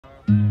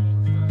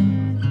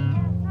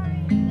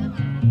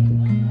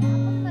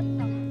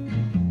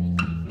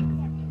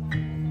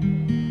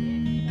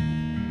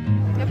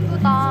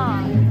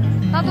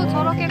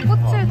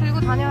꽃을 들고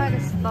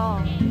다녀야겠어.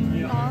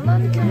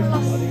 나는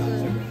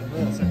플러스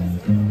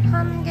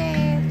한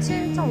개에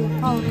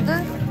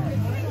 7.5파운드?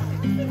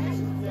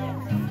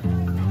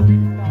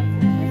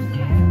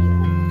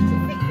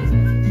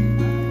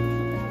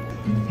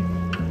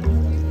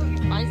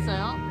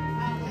 맛있어요?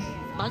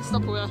 맛있어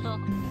보여요.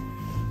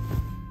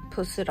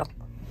 부스럭.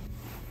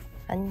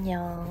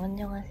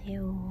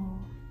 안녕하세요.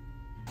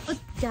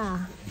 으짜.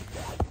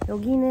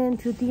 여기는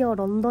드디어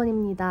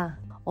런던입니다.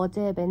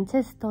 어제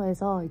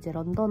맨체스터에서 이제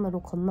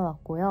런던으로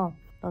건너왔고요.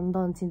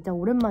 런던 진짜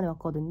오랜만에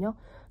왔거든요.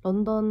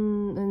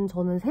 런던은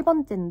저는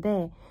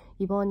 3번째인데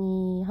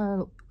이번이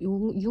한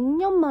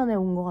 6년 만에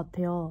온 것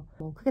같아요.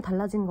 뭐 크게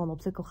달라진 건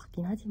없을 것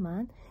같긴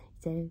하지만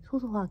이제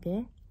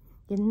소소하게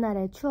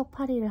옛날에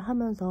추억팔이를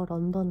하면서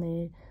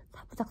런던을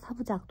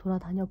사부작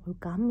돌아다녀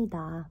볼까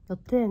합니다.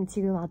 여튼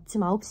지금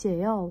아침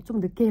 9시예요. 좀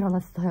늦게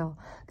일어났어요.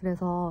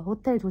 그래서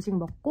호텔 조식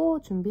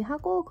먹고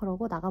준비하고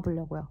그러고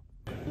나가보려고요.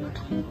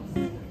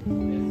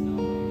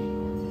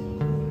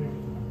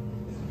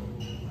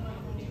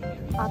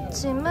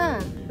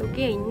 아침은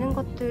여기에 있는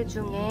것들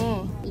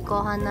중에 이거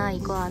하나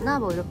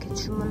뭐 이렇게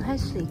주문할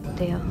수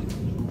있대요.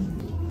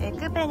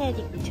 에그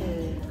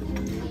베네딕트.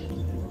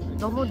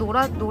 너무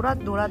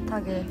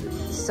노랗하게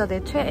진짜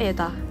내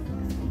최애다.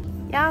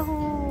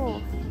 야호.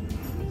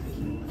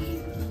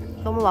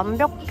 너무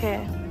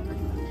완벽해.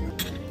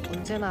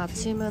 언제나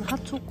아침은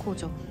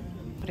핫초코죠.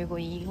 그리고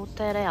이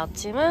호텔의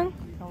아침은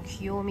이런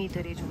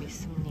귀요미들이 좀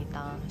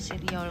있습니다.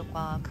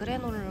 시리얼과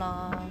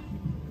그래놀라.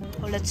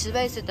 원래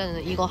집에 있을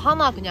때는 이거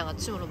하나 그냥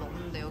아침으로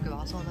먹는데 여기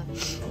와서는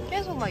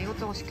계속 막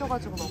이것저것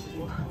시켜가지고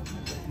먹고.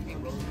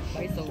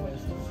 맛있어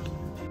보였어.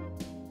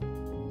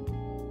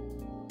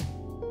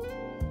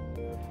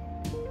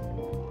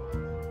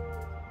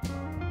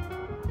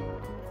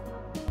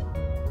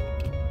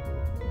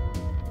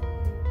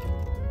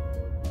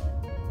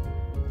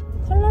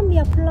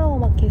 컬럼비아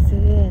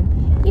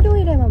플라워마켓은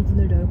일요일에만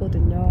문을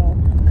열거든요.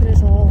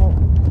 그래서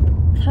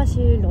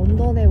사실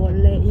런던에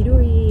원래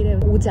일요일에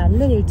오지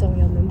않는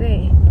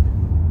일정이었는데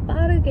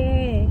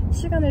빠르게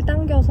시간을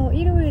당겨서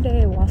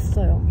일요일에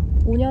왔어요.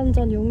 5년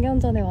전, 6년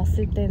전에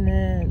왔을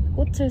때는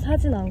꽃을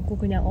사진 않고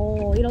그냥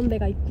이런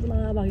데가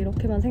있구나 막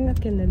이렇게만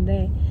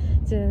생각했는데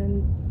이제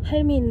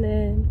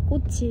할미는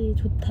꽃이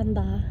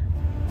좋단다.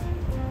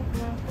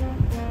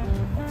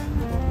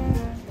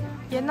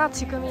 예나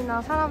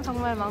지금이나 사람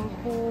정말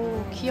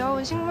많고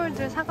귀여운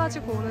식물들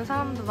사가지고 오는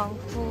사람도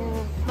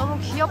많고 너무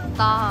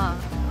귀엽다.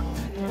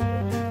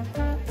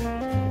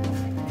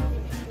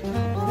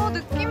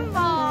 느낌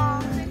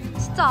봐.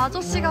 진짜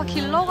아저씨가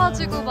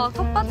길러가지고 막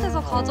텃밭에서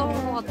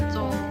가져온 것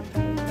같죠?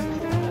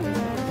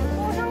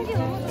 향기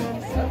너무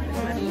좋겠어.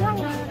 이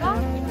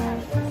향기인가?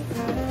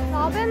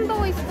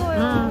 라벤더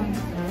있어요.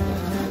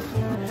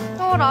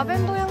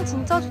 라벤더 향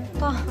진짜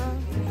좋다.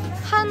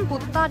 한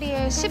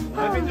보따리에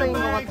 10파운드인 것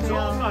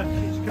같아요.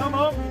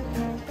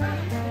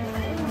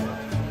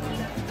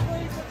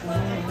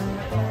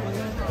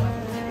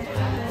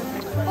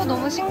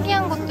 너무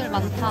신기한 것들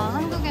많다.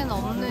 한국에는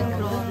없는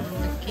그런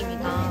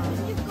느낌이다.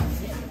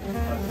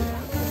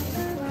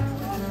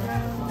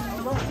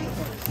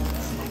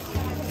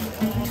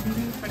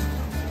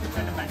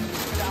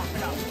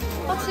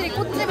 확실히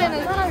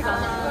꽃집에는 사람이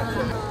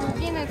많아.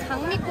 여기는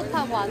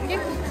장미꽃하고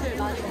안개꽃을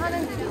많이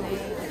파는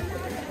집이네.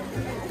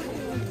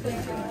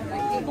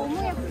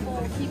 너무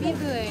예뻐.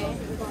 비비드해.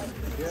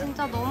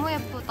 진짜 너무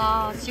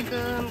예쁘다.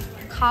 지금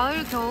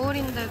가을,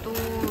 겨울인데도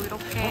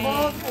이렇게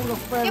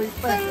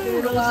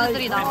예쁜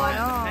로즈들이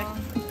나와요.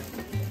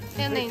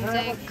 얘는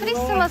이제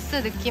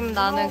크리스마스 느낌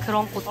나는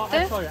그런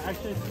꽃들?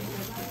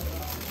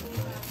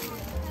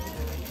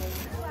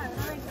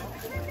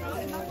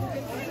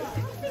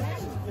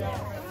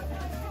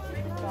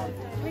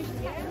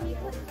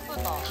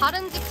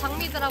 다른 집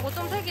장미들하고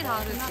좀 색이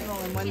다르지?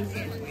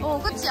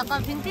 그치?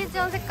 약간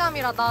빈티지한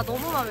색감이라 나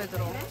너무 마음에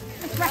들어.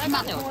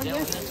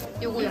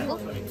 요거?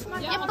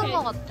 예쁜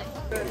거 같아.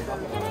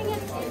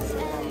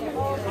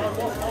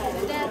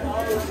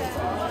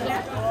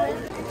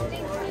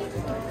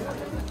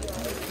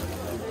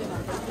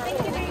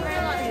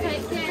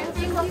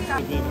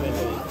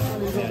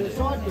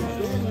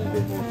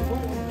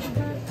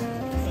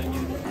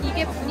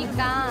 이게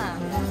보니까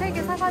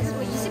 3개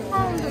사가지고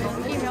 20파운드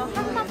넘기면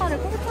한 다발을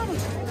공짜로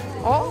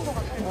주는 거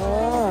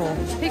같아요.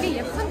 되게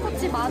예쁜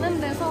꽃이 많은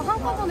데서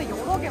한꺼번에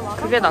여러 개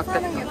와서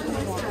사는 게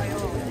좋은 거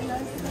같아요.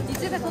 이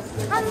집에서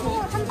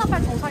한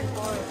다발 더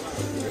살걸.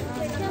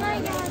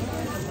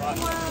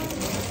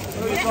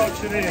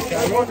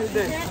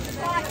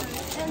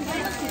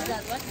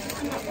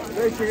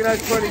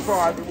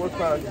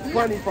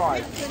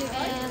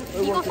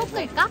 이거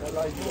섞을까?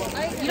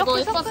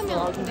 이렇게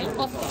섞으면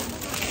꽃을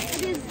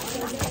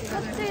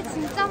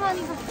진짜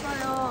많이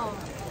샀어요.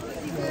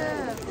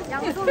 지금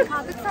양손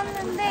가득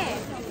샀는데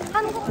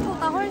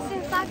한국보다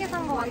훨씬 싸게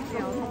산 것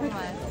같아요.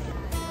 정말.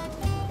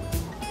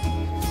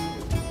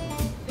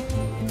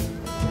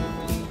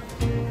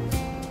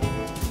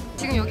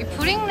 지금 여기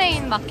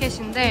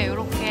브릭레인마켓인데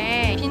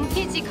이렇게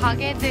빈티지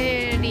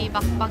가게들이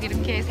막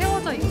이렇게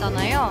세워져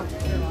있잖아요.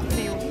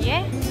 근데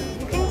여기에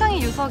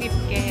인서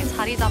깊게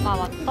자리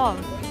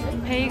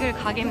잡아왔던 베이글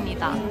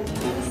가게입니다.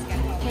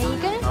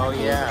 베이글,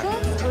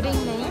 케이크,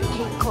 브릭레인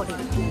베이커리.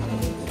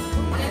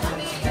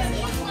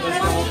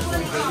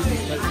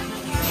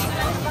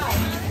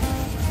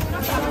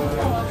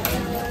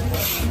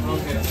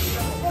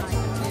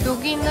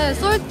 여기는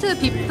솔트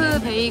비프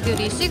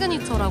베이글이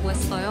시그니처라고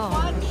했어요.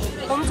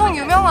 엄청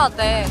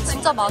유명하대.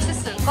 진짜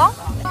맛있을까?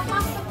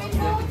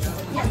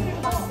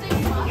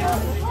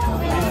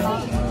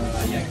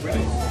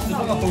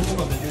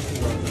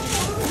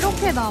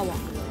 이렇게 나와.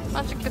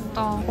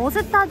 맛있겠다.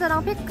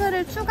 머스타드랑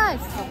피클을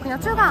추가했어. 그냥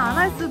추가 안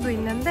할 수도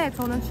있는데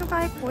저는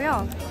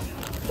추가했고요.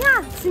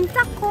 야!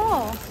 진짜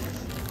커!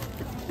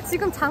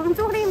 지금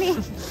장조림이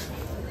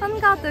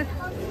한가득.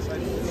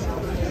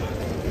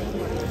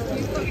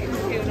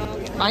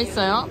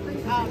 맛있어요?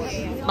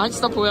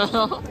 맛있어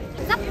보여요?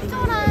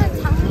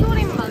 짭조란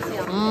장조림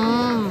맛이야.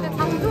 근데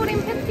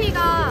장조림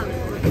패티가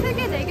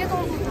 3개, 4개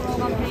정도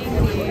들어간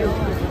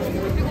베이글이에요.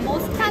 그리고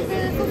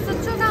머스타드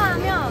소스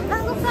추가하면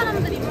한국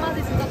사람들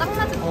입맛에 진짜 딱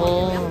맞을 것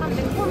같아요. 약간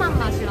매콤한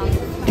맛이라서.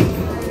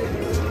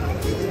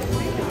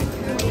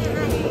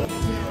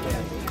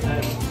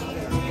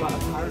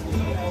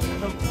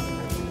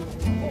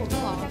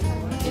 우와,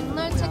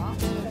 옛날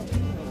책들.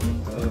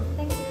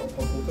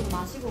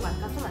 마시고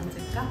갈까? 좀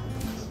앉을까?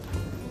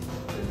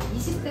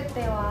 20대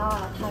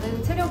때와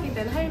다른 체력이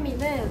된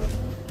할미는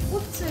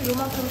꽃을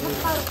요만큼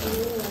샀다고,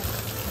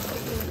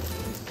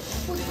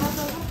 꽃 요만큼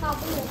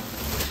샀다고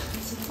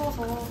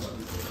지쳐서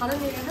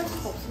다른 일을 할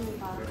수가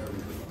없습니다.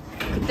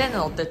 그때는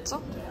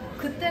어땠죠?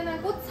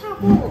 그때는 꽃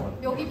사고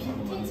여기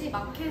빈티지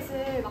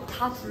마켓을 막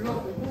다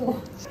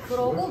둘러보고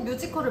그러고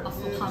뮤지컬을 봤어,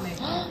 밤에.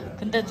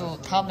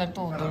 근데도 다음날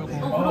또 놀고.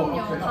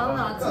 그럼요.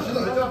 다음날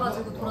아침에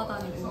일어나가지고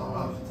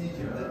돌아다니고.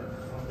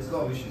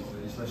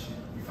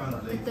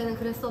 그때는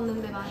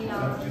그랬었는데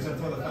말이야.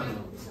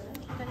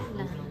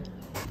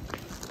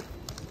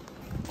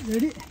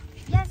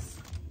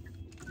 Yes.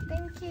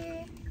 Thank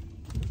you.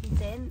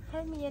 이젠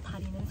할미의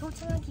다리는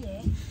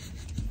소중하기에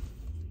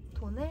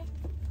돈을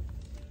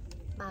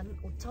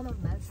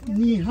 15,000원만 쓰면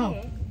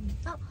되기에.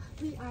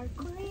 We are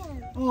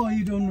Korean. Oh,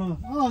 you don't know.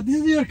 Oh,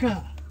 this is your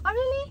car. Oh,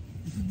 really?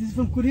 This is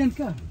from Korean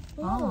car.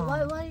 Oh,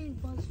 why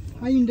was...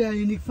 Hyundai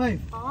Unique 5.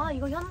 아,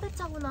 이거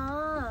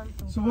현대차구나.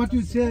 So what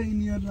you say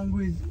in your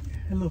language?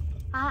 Hello.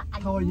 아,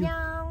 How are you?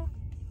 안녕.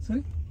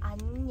 Sorry?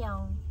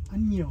 안녕.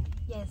 안녕.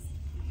 Yes.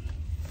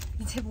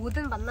 이제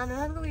모든 만나는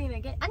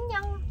한국인에게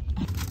안녕.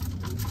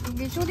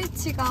 여기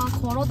쇼리치가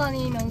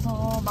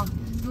걸어다니면서 막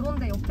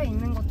이런데 옆에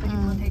있는 것들이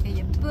다 되게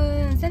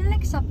예쁜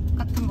셀렉샵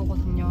같은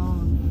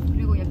거거든요.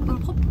 그리고 예쁜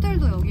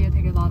펍들도 여기에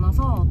되게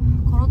많아서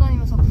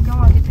걸어다니면서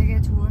구경하기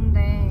되게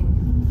좋은데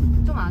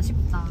좀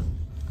아쉽다.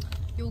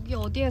 여기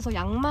어디에서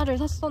양말을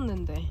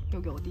샀었는데,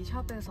 여기 어디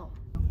샵에서.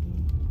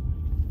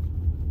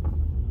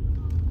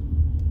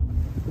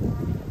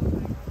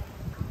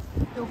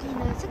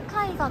 여기는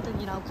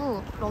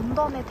스카이가든이라고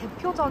런던의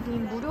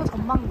대표적인 무료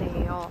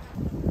전망대예요.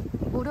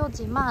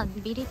 무료지만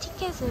미리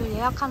티켓을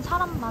예약한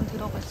사람만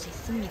들어갈 수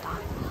있습니다.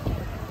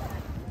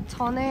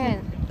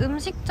 저는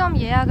음식점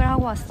예약을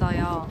하고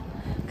왔어요.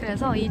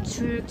 그래서 이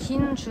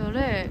긴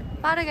줄을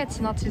빠르게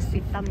지나칠 수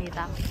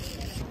있답니다.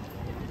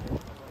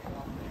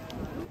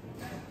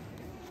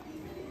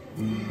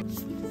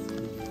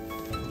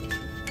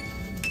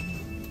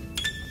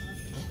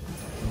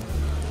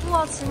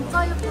 우와,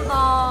 진짜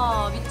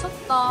예쁘다.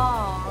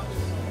 미쳤다.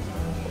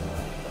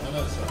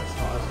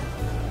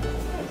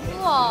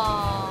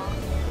 우와.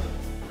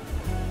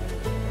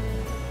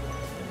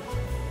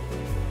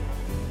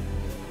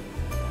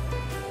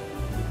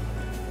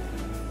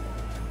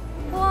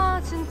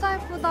 우와, 진짜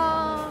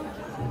예쁘다.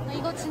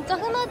 이거 진짜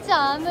흔하지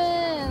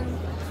않은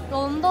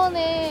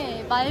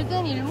런던의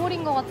맑은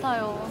일몰인 것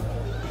같아요.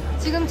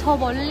 지금 저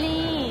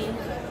멀리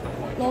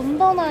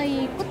런던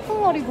아이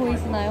꽃봉오리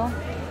보이시나요?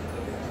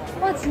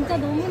 와, 진짜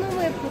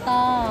너무너무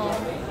예쁘다.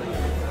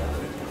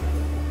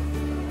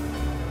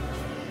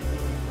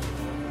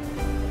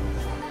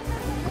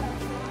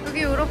 여기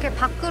이렇게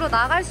밖으로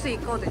나갈 수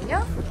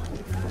있거든요?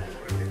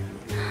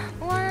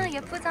 우와,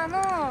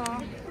 예쁘잖아.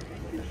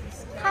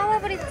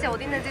 타워브릿지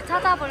어디 있는지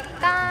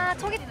찾아볼까?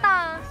 저기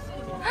있다.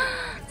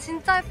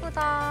 진짜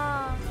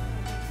예쁘다.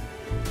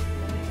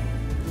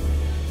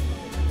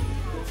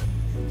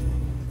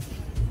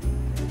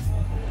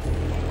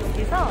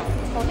 여기서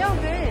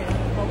저녁을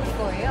먹을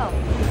거예요.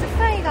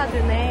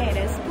 스카이가든에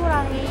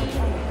레스토랑이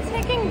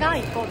 3개인가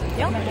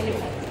있거든요.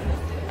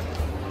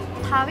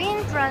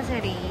 다윈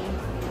브란세리.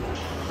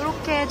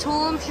 이렇게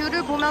좋은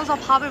뷰를 보면서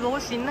밥을 먹을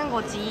수 있는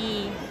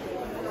거지.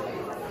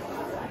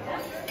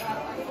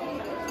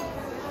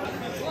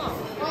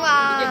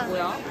 우와. 이게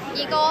뭐야?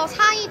 이거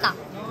사이다.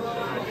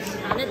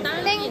 안에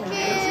딸기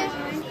있네.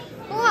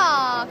 땡큐.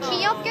 우와,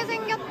 귀엽게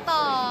생겼다.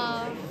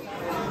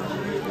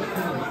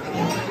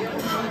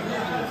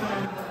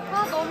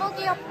 아, 너무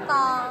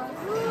귀엽다.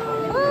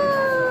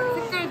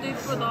 색깔도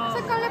이쁘다.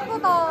 색깔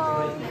예쁘다.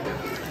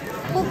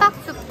 호박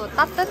스프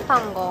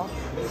따뜻한 거.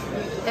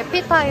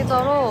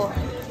 에피타이저로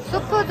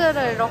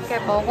수프들을 이렇게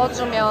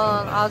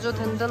먹어주면 아주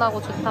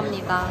든든하고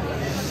좋답니다.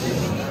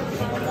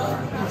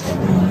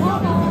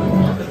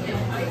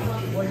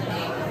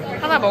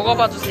 하나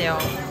먹어봐 주세요.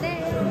 네.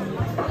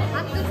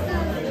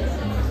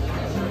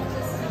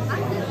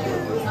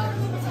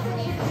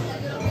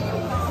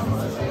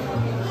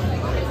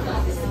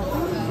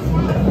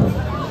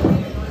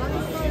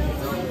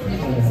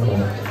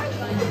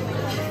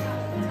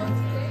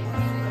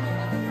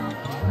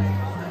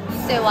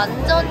 이제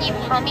완전히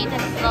밤이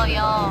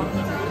됐어요.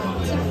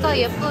 진짜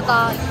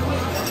예쁘다.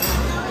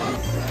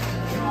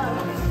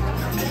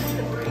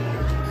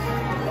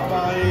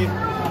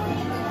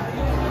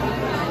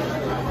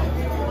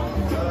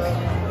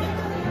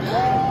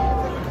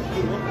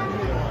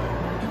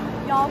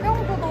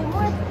 야경도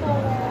너무 예뻐.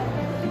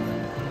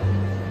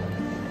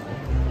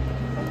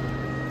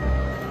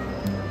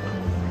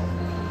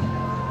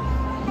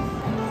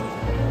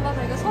 뭔가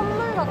되게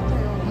선물 같아,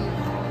 여기.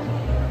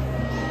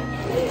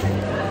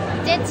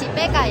 이제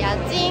집에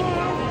가야지.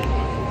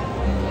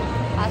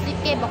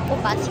 맛있게 먹고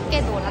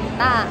맛있게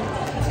놀았다.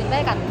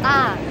 집에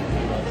간다.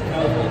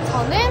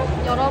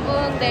 저는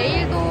여러분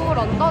내일도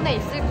런던에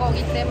있을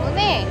거기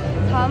때문에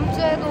다음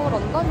주에도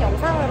런던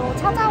영상으로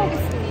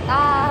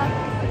찾아오겠습니다.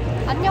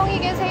 안녕히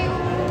계세요.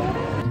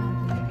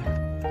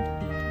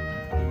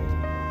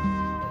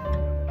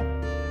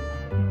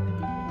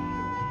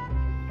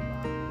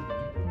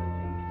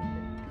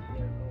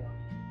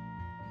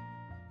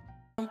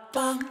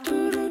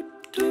 Bum,